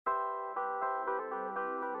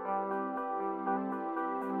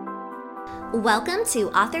Welcome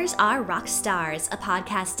to Authors Are Rock Stars, a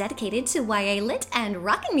podcast dedicated to YA lit and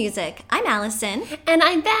rockin' music. I'm Allison. And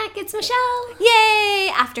I'm back. It's Michelle. Yay!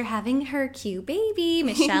 After having her cute baby,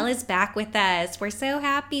 Michelle is back with us. We're so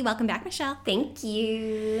happy. Welcome back, Michelle. Thank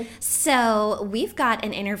you. So, we've got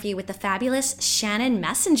an interview with the fabulous Shannon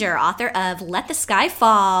Messenger, author of Let the Sky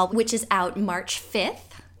Fall, which is out March 5th.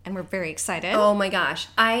 And we're very excited. Oh my gosh.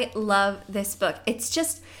 I love this book. It's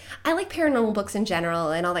just, I like paranormal books in general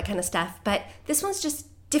and all that kind of stuff, but this one's just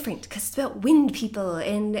different because it's about wind people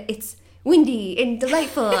and it's windy and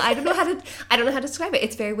delightful. I don't know how to describe it.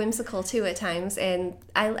 It's very whimsical too at times, and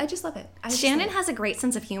I just love it. Shannon has a great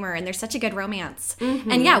sense of humor, and there's such a good romance.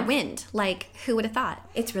 Mm-hmm. And yeah, wind. Like, who would have thought?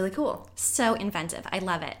 It's really cool. So inventive. I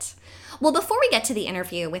love it. Well, before we get to the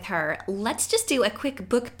interview with her, let's just do a quick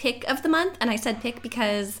book pick of the month. And I said pick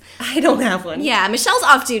because I don't have one. Yeah, Michelle's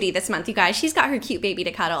off duty this month, you guys. She's got her cute baby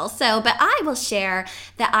to cuddle. But I will share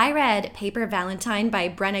that I read Paper Valentine by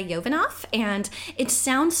Brenna Yovanoff. And it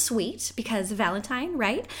sounds sweet because Valentine,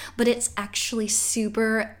 right? But it's actually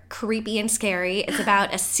super creepy and scary. It's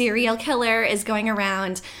about a serial killer is going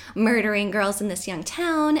around murdering girls in this young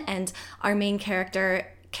town. And our main character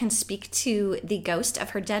can speak to the ghost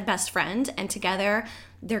of her dead best friend, and together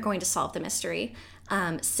they're going to solve the mystery.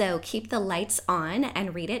 So keep the lights on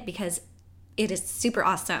and read it because it is super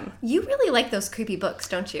awesome. You really like those creepy books,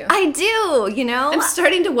 don't you? I do, you know? I'm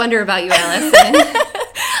starting to wonder about you, Allison.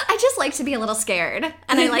 I just like to be a little scared,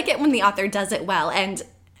 and I like it when the author does it well, and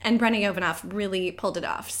Brenna Yovanoff really pulled it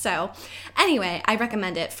off. So anyway, I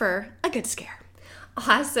recommend it for a good scare.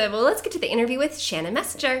 Awesome. Well, let's get to the interview with Shannon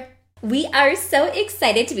Messenger. We are so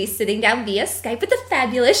excited to be sitting down via Skype with the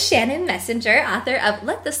fabulous Shannon Messenger, author of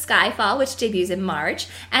Let the Sky Fall, which debuts in March,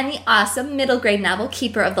 and the awesome middle grade novel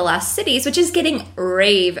Keeper of the Lost Cities, which is getting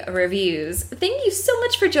rave reviews. Thank you so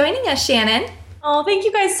much for joining us, Shannon. Oh, thank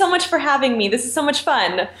you guys so much for having me. This is so much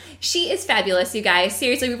fun. She is fabulous, you guys.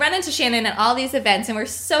 Seriously, we run into Shannon at all these events, and we're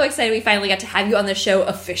so excited we finally got to have you on the show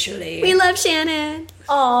officially. We love Shannon.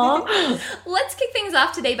 Aww. Let's kick things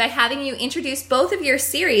off today by having you introduce both of your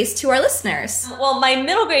series to our listeners. Well, my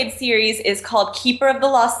middle grade series is called Keeper of the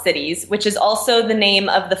Lost Cities, which is also the name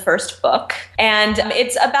of the first book. And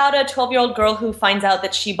it's about a 12-year-old girl who finds out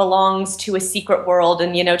that she belongs to a secret world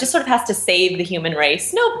and, just sort of has to save the human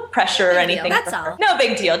race. No pressure or anything. That's all. No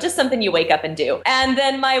big deal. Just something you wake up and do. And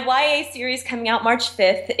then my YA series coming out March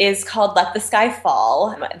 5th is called Let the Sky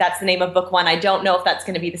Fall. That's the name of book one. I don't know if that's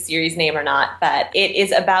going to be the series name or not, but it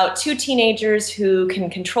is about two teenagers who can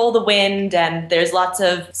control the wind, and there's lots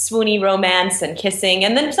of swoony romance and kissing,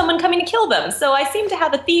 and then someone coming to kill them. So I seem to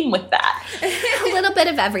have a theme with that. A little bit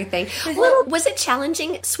of everything. Well, was it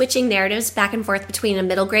challenging switching narratives back and forth between a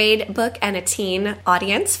middle grade book and a teen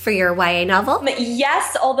audience for your YA novel?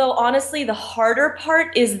 Yes, although honestly the harder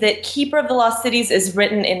part is that Keeper of the Lost Cities is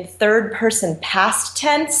written in third-person past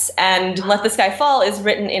tense, and Let the Sky Fall is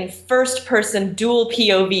written in first-person dual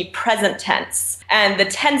POV present tense. And the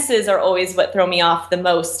tenses are always what throw me off the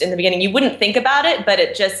most in the beginning. You wouldn't think about it, but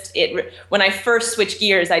when I first switch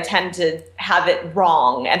gears, I tend to have it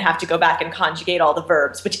wrong and have to go back and conjugate all the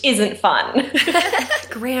verbs, which isn't fun.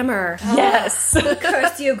 Grammar. Yes.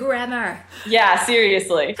 Curse you, grammar. Yeah,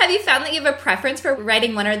 seriously. Have you found that you have a preference for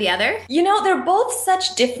writing one or the other? They're both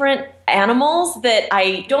such different animals that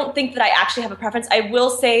I don't think that I actually have a preference. I will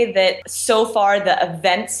say that so far the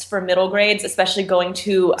events for middle grades, especially going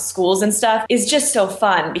to schools and stuff, is just so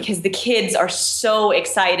fun because the kids are so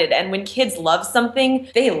excited. And when kids love something,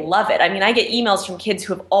 they love it. I mean, I get emails from kids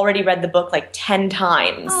who have already read the book like 10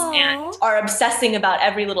 times and are obsessing about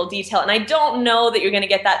every little detail. And I don't know that you're going to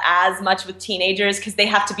get that as much with teenagers because they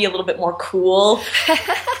have to be a little bit more cool.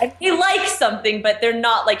 They like something, but they're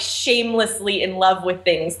not like shamelessly in love with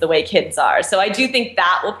things the way kids are. So I do think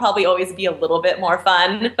that will probably always be a little bit more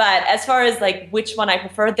fun. But as far as like which one I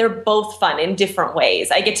prefer, they're both fun in different ways.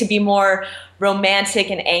 I get to be more romantic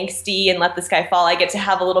and angsty and Let the Sky Fall. I get to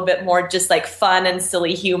have a little bit more just like fun and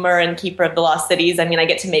silly humor in Keeper of the Lost Cities. I mean, I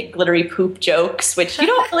get to make glittery poop jokes, which you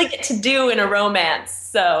don't really get to do in a romance.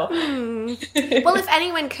 So, Well, if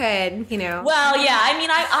anyone could, Well, yeah, I mean,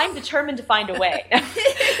 I'm determined to find a way.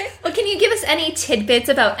 Well, can you give us any tidbits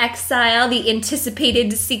about Exile, the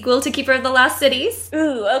anticipated sequel to Keeper of the Lost Cities?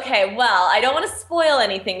 Ooh, okay. Well, I don't want to spoil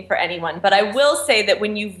anything for anyone, but I will say that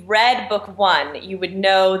when you've read book one, you would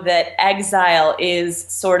know that Exile is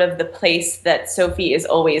sort of the place that Sophie is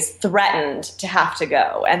always threatened to have to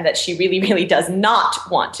go, and that she really, really does not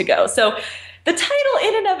want to go. So the title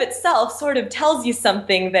in and of itself sort of tells you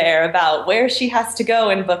something there about where she has to go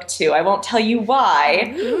in book 2. I won't tell you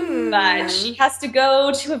why, but she has to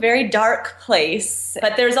go to a very dark place.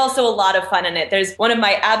 But there's also a lot of fun in it. There's one of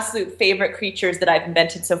my absolute favorite creatures that I've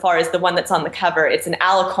invented so far is the one that's on the cover. It's an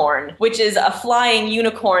alicorn, which is a flying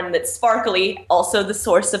unicorn that's sparkly, also the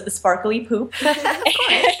source of the sparkly poop.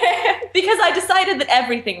 Because I decided that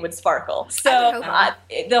everything would sparkle. So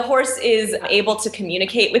the horse is able to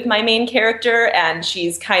communicate with my main character, and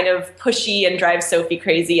she's kind of pushy and drives Sophie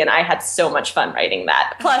crazy, and I had so much fun writing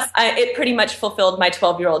that. Plus, it pretty much fulfilled my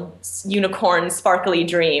 12-year-old unicorn sparkly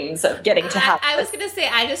dreams of getting to have I was going to say,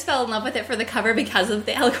 I just fell in love with it for the cover because of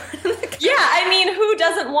the alicorn on the cover. Yeah, I mean, who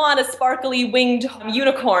doesn't want a sparkly winged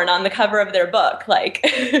unicorn on the cover of their book? Like,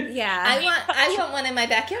 Yeah. I want one in my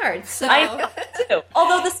backyard. So I know too.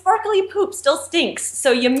 Although the sparkly poop still stinks,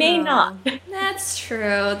 so you may not. That's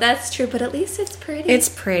true. That's true. But at least it's pretty. It's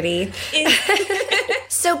pretty.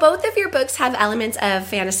 So both of your books have elements of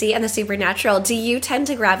fantasy and the supernatural. Do you tend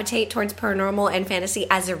to gravitate towards paranormal and fantasy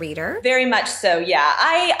as a reader? Very much so, yeah.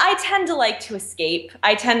 I tend to like to escape.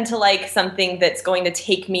 I tend to like something that's going to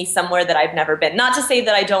take me somewhere that I've never been. Not to say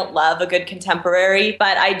that I don't love a good contemporary,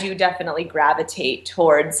 but I do definitely gravitate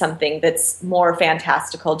towards something that's more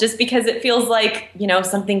fantastical, just because it feels like, you know,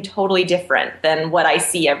 something totally different than what I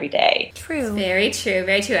see every day. True. Very true.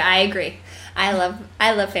 Very true. I agree. I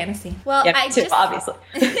love fantasy. Well, Yeah, too, obviously.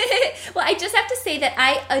 Well, I just have to say that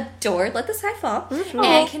I adored Let the Sky Fall,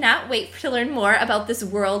 and cannot wait to learn more about this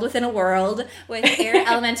world within a world with air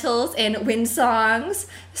elementals and wind songs.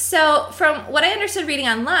 So, from what I understood reading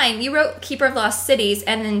online, you wrote Keeper of Lost Cities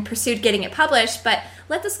and then pursued getting it published, but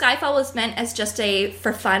Let the Sky Fall was meant as just a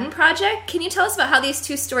for fun project. Can you tell us about how these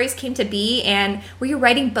two stories came to be, and were you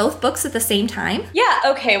writing both books at the same time? Yeah,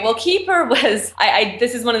 okay. Well, Keeper was,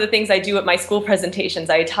 this is one of the things I do at my school presentations.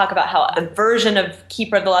 I talk about how the version of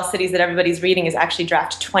Keeper of the Lost Cities that everybody's reading is actually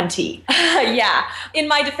draft 20. Yeah. In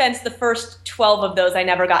my defense, the first 12 of those, I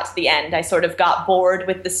never got to the end. I sort of got bored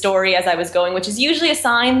with the story as I was going, which is usually a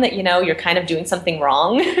sign that, you know, you're kind of doing something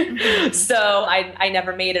wrong. So I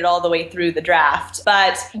never made it all the way through the draft.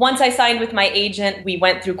 But once I signed with my agent, we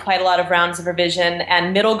went through quite a lot of rounds of revision,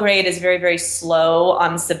 and middle grade is very, very slow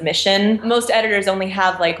on submission. Most editors only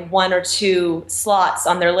have like 1 or 2 slots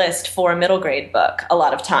on their list for a middle grade book a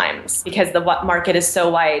lot of times because the market is so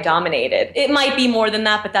YA dominated. It might be more than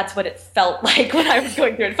that, but that's what it felt like when I was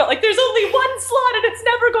going through it. It felt like there's only 1 slot and it's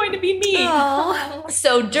never going to be me. Aww.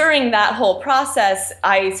 So during that whole process,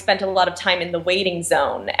 I spent a lot of time in the waiting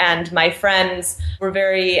zone, and my friends were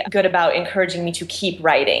very good about encouraging me to keep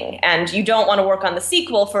writing. And you don't want to work on the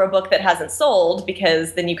sequel for a book that hasn't sold,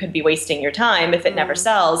 because then you could be wasting your time if it never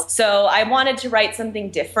sells. So I wanted to write something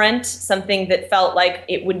different, something that felt like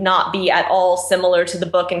it would not be at all similar to the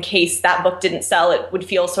book. In case that book didn't sell, it would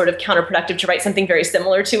feel sort of counterproductive to write something very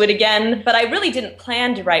similar to it again. But I really didn't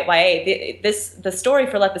plan to write YA. The story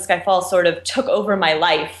for Let the Sky Fall sort of took over my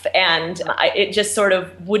life, and it just sort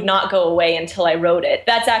of would not go away until I wrote it.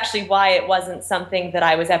 That's actually why it wasn't something that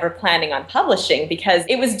I was ever planning on publishing, because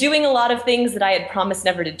it was doing a lot of things that I had promised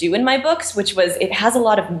never to do in my books, which was it has a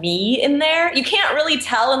lot of me in there. You can't really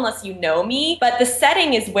tell unless you know me, but the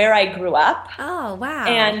setting is where I grew up. Oh, wow.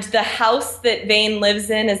 And the house that Vane lives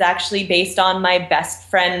in is actually based on my best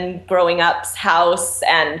friend growing up's house.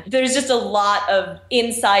 And there's just a lot of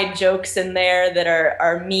inside jokes in there that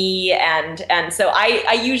are me. And so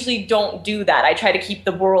I usually don't do that. I try to keep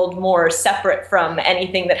the world more separate from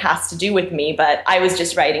anything that has to do with me, but I was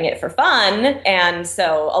just writing it for fun. And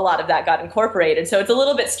so a lot of that got incorporated. So it's a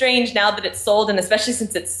little bit strange now that it's sold, and especially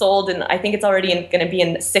since it's sold, and I think it's already going to be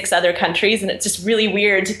in 6 other countries. And it's just really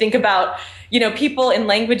weird to think about, you know, people in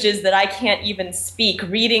languages that I can't even speak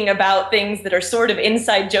reading about things that are sort of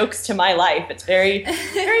inside jokes to my life. It's very,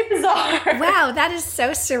 very bizarre. Wow, that is so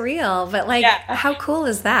surreal. But like, how cool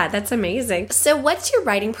is that? That's amazing. So what's your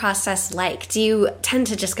writing process like? Do you tend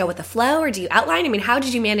to just go with the flow, or do you outline? I mean, how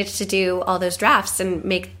did you manage to do all those drafts and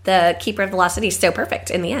make the Keeper of the Lost Cities so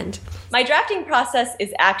perfect in the end? My drafting process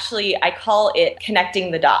is actually, I call it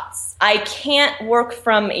connecting the dots. I can't work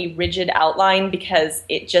from a rigid outline because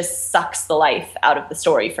it just sucks the life out of the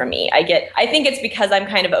story for me. I think it's because I'm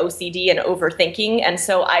kind of OCD and overthinking, and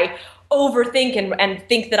so I overthink and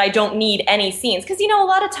think that I don't need any scenes. Because, a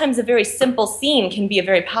lot of times a very simple scene can be a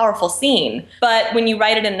very powerful scene. But when you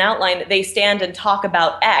write it in an outline, they stand and talk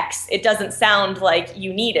about X. It doesn't sound like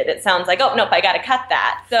you need it. It sounds like, oh, nope, I got to cut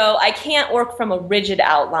that. So I can't work from a rigid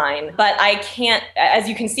outline, but I can't, as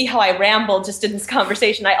you can see how I rambled just in this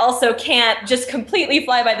conversation, I also can't just completely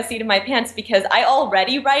fly by the seat of my pants because I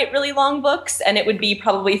already write really long books and it would be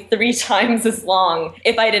probably 3 times as long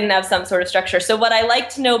if I didn't have some sort of structure. So what I like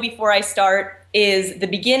to know before I start is the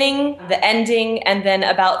beginning, the ending, and then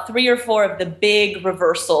about 3 or 4 of the big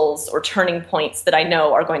reversals or turning points that I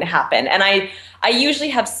know are going to happen. And I usually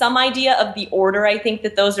have some idea of the order I think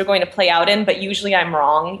that those are going to play out in, but usually I'm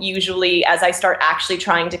wrong. Usually as I start actually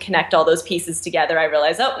trying to connect all those pieces together, I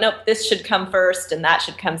realize, oh, nope, this should come first and that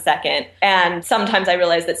should come second. And sometimes I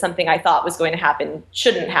realize that something I thought was going to happen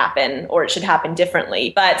shouldn't happen, or it should happen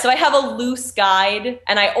differently. But so I have a loose guide,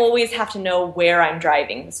 and I always have to know where I'm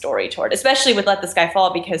driving the story toward, especially with Let the Sky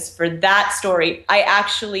Fall, because for that story, I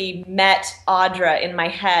actually met Audra in my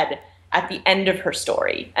head at the end of her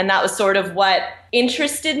story. And that was sort of what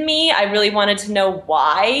interested me. I really wanted to know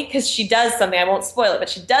why, because she does something, I won't spoil it, but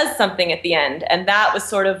she does something at the end. And that was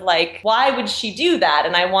sort of like, why would she do that?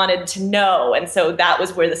 And I wanted to know. And so that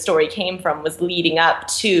was where the story came from, was leading up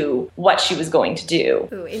to what she was going to do.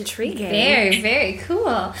 Ooh, intriguing. Very, very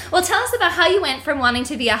cool. Well, tell us about how you went from wanting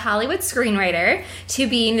to be a Hollywood screenwriter to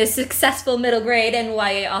being the successful middle grade and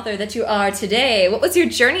YA author that you are today. What was your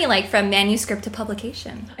journey like from manuscript to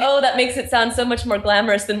publication? Oh, that makes it sound so much more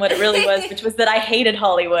glamorous than what it really was, which was that I hated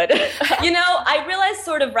Hollywood. I realized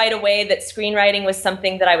sort of right away that screenwriting was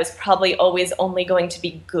something that I was probably always only going to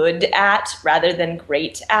be good at rather than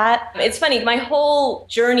great at. It's funny, my whole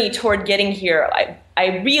journey toward getting here,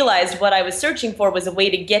 I realized what I was searching for was a way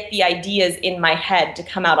to get the ideas in my head to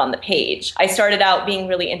come out on the page. I started out being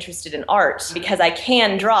really interested in art because I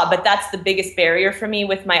can draw, but that's the biggest barrier for me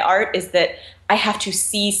with my art, is that I have to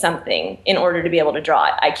see something in order to be able to draw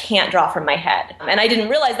it. I can't draw from my head. And I didn't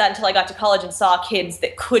realize that until I got to college and saw kids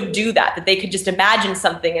that could do that they could just imagine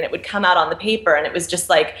something and it would come out on the paper. And it was just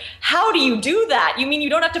like, how do you do that? You mean you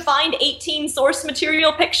don't have to find 18 source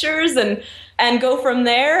material pictures and go from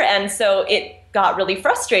there? And so it got really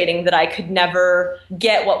frustrating that I could never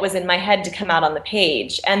get what was in my head to come out on the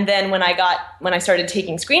page. And then when I started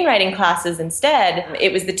taking screenwriting classes instead,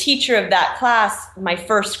 it was the teacher of that class, my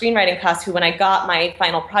first screenwriting class, who, when I got my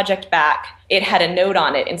final project back, it had a note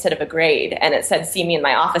on it instead of a grade, and it said, "See me in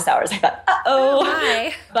my office hours." I thought, uh-oh.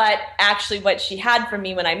 Hi. But actually what she had for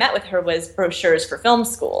me when I met with her was brochures for film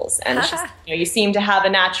schools. And she said, you seem to have a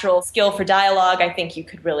natural skill for dialogue. I think you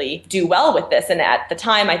could really do well with this. And at the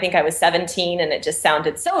time, I think I was 17, and it just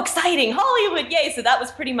sounded so exciting. Hollywood, yay. So that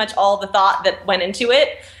was pretty much all the thought that went into it.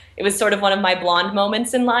 It was sort of one of my blonde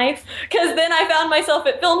moments in life, because then I found myself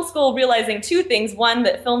at film school realizing 2 things. One,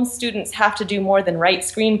 that film students have to do more than write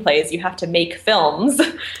screenplays. You have to make films.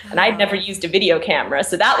 And I'd never used a video camera,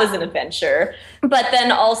 so that was an adventure. But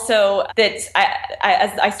then also that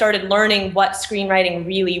as I started learning what screenwriting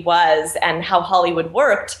really was and how Hollywood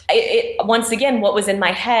worked, once again, what was in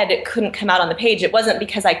my head, it couldn't come out on the page. It wasn't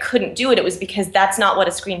because I couldn't do it. It was because that's not what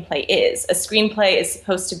a screenplay is. A screenplay is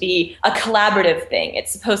supposed to be a collaborative thing.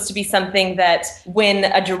 It's supposed to be something that when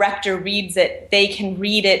a director reads it, they can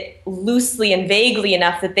read it loosely and vaguely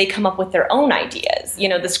enough that they come up with their own ideas.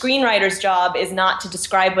 The screenwriter's job is not to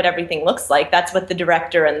describe what everything looks like. That's what the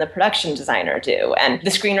director and the production designer do. And the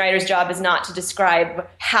screenwriter's job is not to describe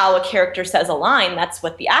how a character says a line. That's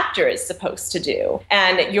what the actor is supposed to do.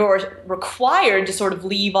 And you're required to sort of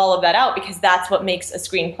leave all of that out, because that's what makes a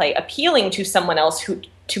screenplay appealing to someone else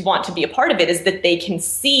to want to be a part of it, is that they can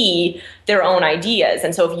see their own ideas.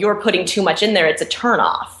 And so if you're putting too much in there, it's a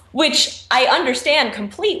turnoff. Which I understand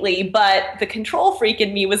completely, but the control freak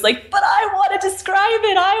in me was like, but I want to describe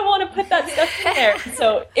it. I want to put that stuff in there.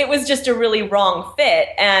 So it was just a really wrong fit.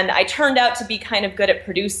 And I turned out to be kind of good at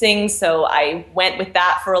producing, so I went with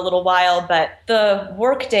that for a little while. But the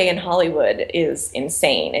workday in Hollywood is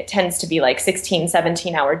insane. It tends to be like 16,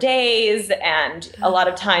 17-hour days, and a lot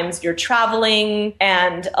of times you're traveling,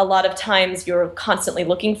 and a lot of times you're constantly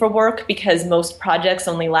looking for work, because most projects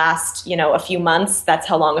only last, a few months. That's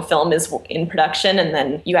how long a film is in production, and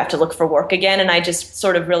then you have to look for work again. And I just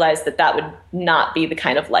sort of realized that would not be the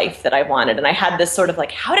kind of life that I wanted. And I had this sort of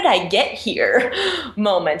like, how did I get here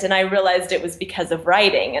moment? And I realized it was because of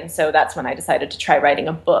writing. And so that's when I decided to try writing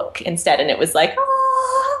a book instead. And it was like,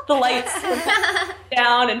 the lights went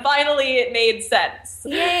down, and finally it made sense.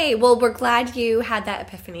 Yay. Well, we're glad you had that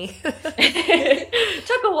epiphany. It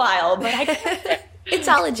took a while, but I got it. It's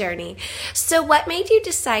all a journey. So what made you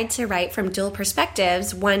decide to write from dual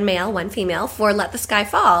perspectives, one male, one female, for Let the Sky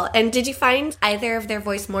Fall? And did you find either of their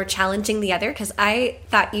voice more challenging than the other? Because I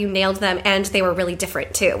thought you nailed them, and they were really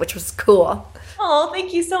different too, which was cool. Oh,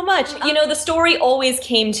 thank you so much. You know, the story always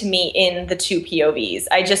came to me in the two POVs.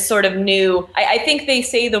 I just sort of knew. I think they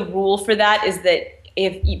say the rule for that is that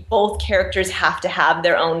if both characters have to have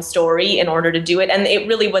their own story in order to do it. And it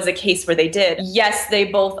really was a case where they did. Yes, they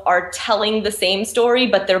both are telling the same story,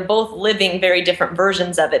 but they're both living very different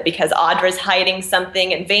versions of it because Audra's hiding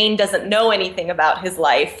something and Vane doesn't know anything about his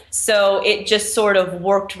life. So it just sort of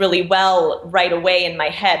worked really well right away in my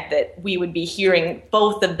head that we would be hearing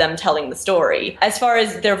both of them telling the story. As far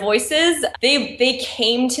as their voices, they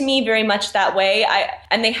came to me very much that way.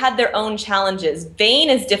 And they had their own challenges. Vane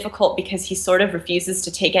is difficult because he sort of refuses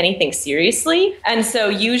to take anything seriously. And so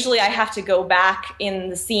usually I have to go back in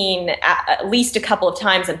the scene at least a couple of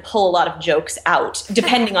times and pull a lot of jokes out,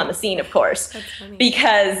 depending on the scene, of course. That's funny.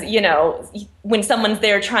 Because, you know, when someone's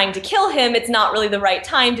there trying to kill him, it's not really the right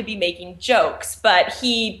time to be making jokes, but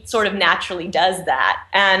he sort of naturally does that.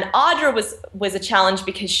 And Audra was a challenge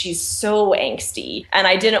because she's so angsty, and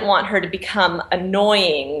I didn't want her to become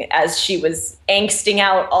annoying as she was angsting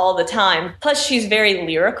out all the time. Plus, she's very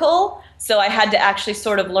lyrical. So I had to actually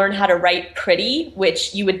sort of learn how to write pretty,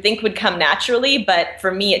 which you would think would come naturally, but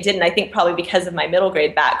for me it didn't. I think probably because of my middle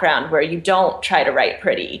grade background where you don't try to write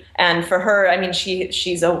pretty. And for her, I mean,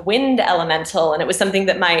 she's a wind elemental, and it was something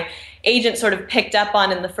that my agent sort of picked up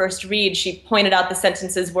on in the first read. She pointed out the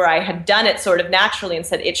sentences where I had done it sort of naturally and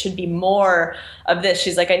said, it should be more of this.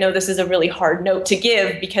 She's like, I know this is a really hard note to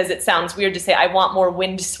give because it sounds weird to say, I want more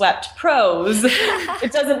windswept prose.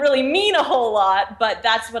 It doesn't really mean a whole lot, but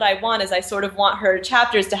that's what I want, is I sort of want her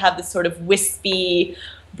chapters to have this sort of wispy,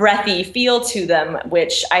 breathy feel to them,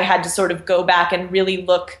 which I had to sort of go back and really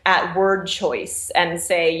look at word choice and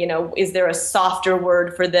say, you know, is there a softer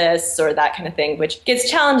word for this or that kind of thing, which gets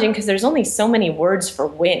challenging because there's only so many words for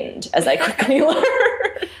wind, as I quickly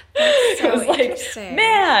learned. That's so it was interesting. like,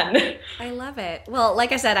 man. I love it. Well,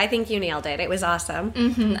 like I said, I think you nailed it. It was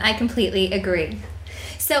awesome. I completely agree.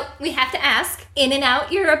 So we have to ask, In and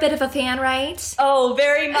Out, you're a bit of a fan, right? Oh,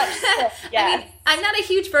 very much so. Yes. I mean, I'm not a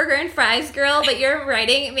huge burger and fries girl, but your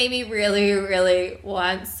writing made me really, really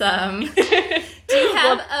want some. Do you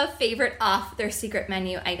have a favorite off their secret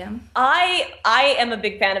menu item? I am a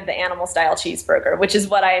big fan of the animal style cheeseburger, which is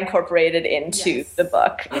what I incorporated into the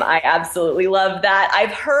book. I absolutely love that.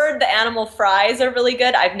 I've heard the animal fries are really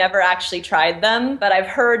good. I've never actually tried them, but I've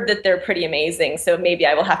heard that they're pretty amazing. So maybe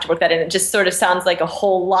I will have to work that in. It just sort of sounds like a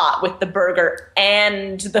whole lot with the burger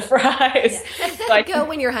and the fries. So Go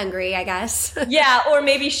when you're hungry, I guess. Yeah, or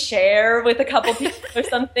maybe share with a couple people or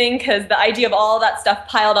something, because the idea of all that stuff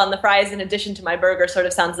piled on the fries in addition to my burger sort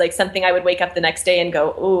of sounds like something I would wake up the next day and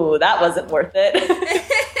go, ooh, that wasn't worth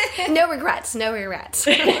it. No regrets, no regrets.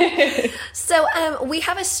 So we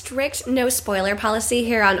have a strict no spoiler policy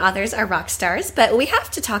here on Authors Are Rock Stars, but we have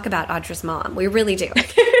to talk about Audra's mom. We really do,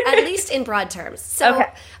 at least in broad terms. So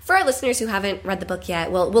for our listeners who haven't read the book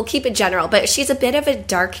yet, we'll keep it general, but she's a bit of a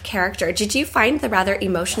dark character. Did you find the rather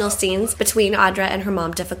emotional scenes between Audra and her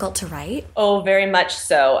mom difficult to write? Oh, very much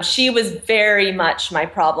so. She was very much my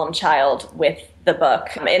problem child with the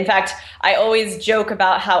book. In fact, I always joke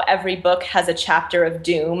about how every book has a chapter of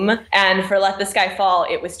doom. And for Let the Sky Fall,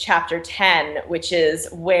 it was chapter 10, which is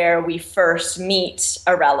where we first meet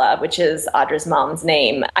Arella, which is Audra's mom's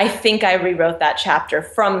name. I think I rewrote that chapter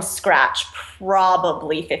from scratch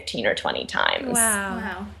probably 15 or 20 times.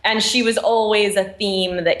 Wow. And she was always a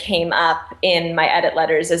theme that came up in my edit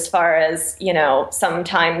letters as far as, you know,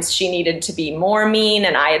 sometimes she needed to be more mean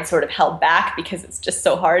and I had sort of held back because it's just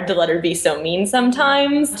so hard to let her be so mean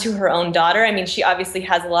sometimes to her own daughter. I mean, she obviously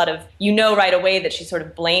has a lot of, you know, right away that she sort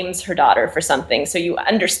of blames her daughter for something. So you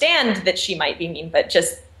understand that she might be mean, but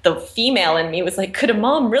just the female in me was like, could a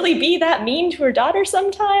mom really be that mean to her daughter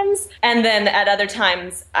sometimes? And then at other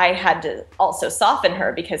times, I had to also soften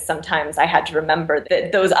her because sometimes I had to remember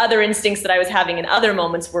that those other instincts that I was having in other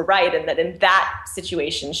moments were right, and that in that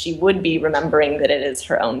situation, she would be remembering that it is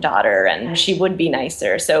her own daughter and she would be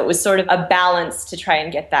nicer. So it was sort of a balance to try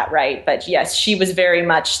and get that right. But yes, she was very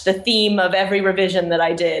much the theme of every revision that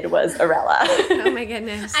I did was Arella. Oh my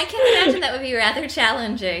goodness. I can imagine that would be rather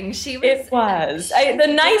challenging. She was. It was. The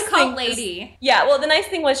nice thing lady. Yeah, well, the nice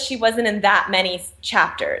thing was she wasn't in that many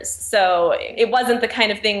chapters. So it wasn't the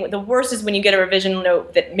kind of thing. The worst is when you get a revision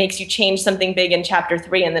note that makes you change something big in chapter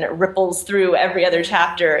 3 and then it ripples through every other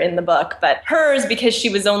chapter in the book. But hers, because she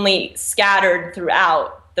was only scattered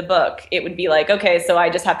throughout, the book, it would be like, okay, so I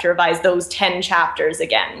just have to revise those 10 chapters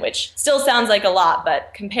again, which still sounds like a lot,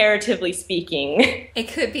 but comparatively speaking, It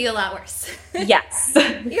could be a lot worse. yes.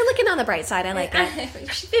 You're looking on the bright side. I like it. You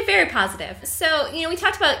should be very positive. So, we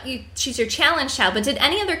talked about you choose your challenge child, but did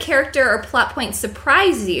any other character or plot point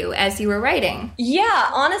surprise you as you were writing? Yeah,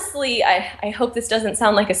 honestly, I hope this doesn't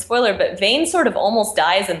sound like a spoiler, but Vane sort of almost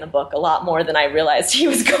dies in the book a lot more than I realized he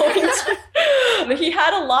was going to. He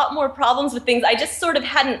had a lot more problems with things. I just sort of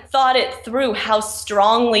hadn't thought it through how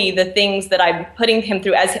strongly the things that I'm putting him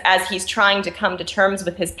through as he's trying to come to terms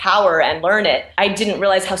with his power and learn it. I didn't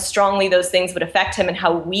realize how strongly those things would affect him and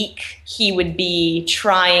how weak he would be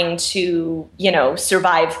trying to,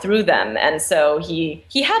 survive through them. And so he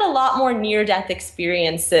had a lot more near-death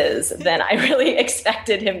experiences than I really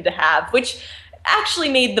expected him to have, which actually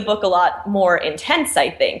made the book a lot more intense, I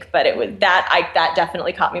think. But it was that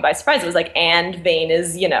definitely caught me by surprise. It was like, and Vane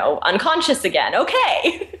is, unconscious again.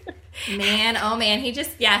 Okay. Man, oh man, he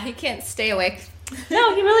can't stay awake.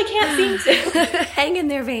 No, he really can't seem to. Hang in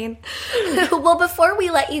there, Vane. Well, before we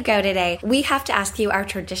let you go today, we have to ask you our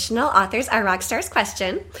traditional Authors Are Rock Stars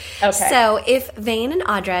question. Okay. So if Vane and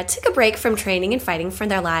Audra took a break from training and fighting for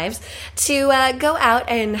their lives to go out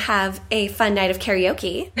and have a fun night of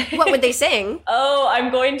karaoke, what would they sing? Oh,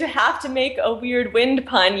 I'm going to have to make a weird wind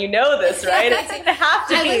pun. You know this, right? It's going to have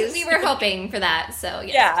to be. We were hoping for that, so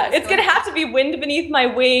yes, yeah. It's going to have to be Wind Beneath My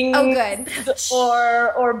Wings. Oh, good.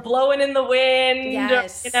 Or Blowing in the Wind.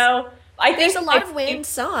 Yes. I think there's a lot of wind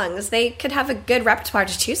songs. They could have a good repertoire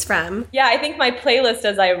to choose from. Yeah, I think my playlist,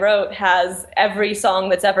 as I wrote, has every song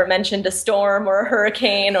that's ever mentioned a storm or a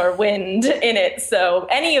hurricane or wind in it. So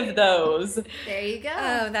any of those. There you go.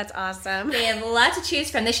 Oh, that's awesome. They have a lot to choose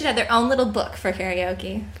from. They should have their own little book for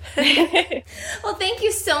karaoke. Well, thank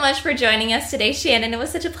you so much for joining us today, Shannon. It was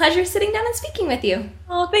such a pleasure sitting down and speaking with you.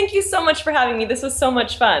 Oh, thank you so much for having me. This was so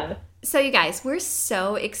much fun. So you guys, we're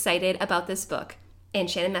so excited about this book and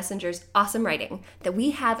Shannon Messenger's awesome writing that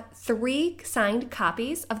we have 3 signed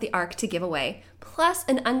copies of the ARC to give away, plus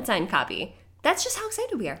an unsigned copy. That's just how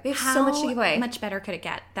excited we are. We have so much to give away. How much better could it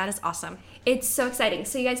get? That is awesome. It's so exciting.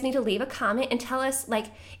 So you guys need to leave a comment and tell us,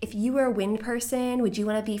 if you were a wind person, would you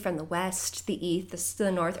want to be from the west, the east,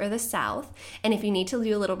 the north, or the south? And if you need to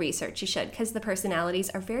do a little research, you should, because the personalities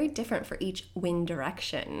are very different for each wind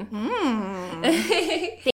direction.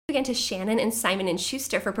 Thank you again to Shannon and Simon &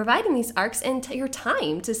 Schuster for providing these ARCs and your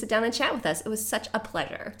time to sit down and chat with us. It was such a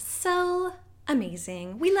pleasure. So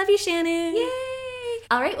amazing. We love you, Shannon. Yay!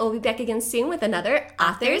 All right, we'll be back again soon with another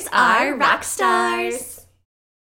Authors Are Rock Stars.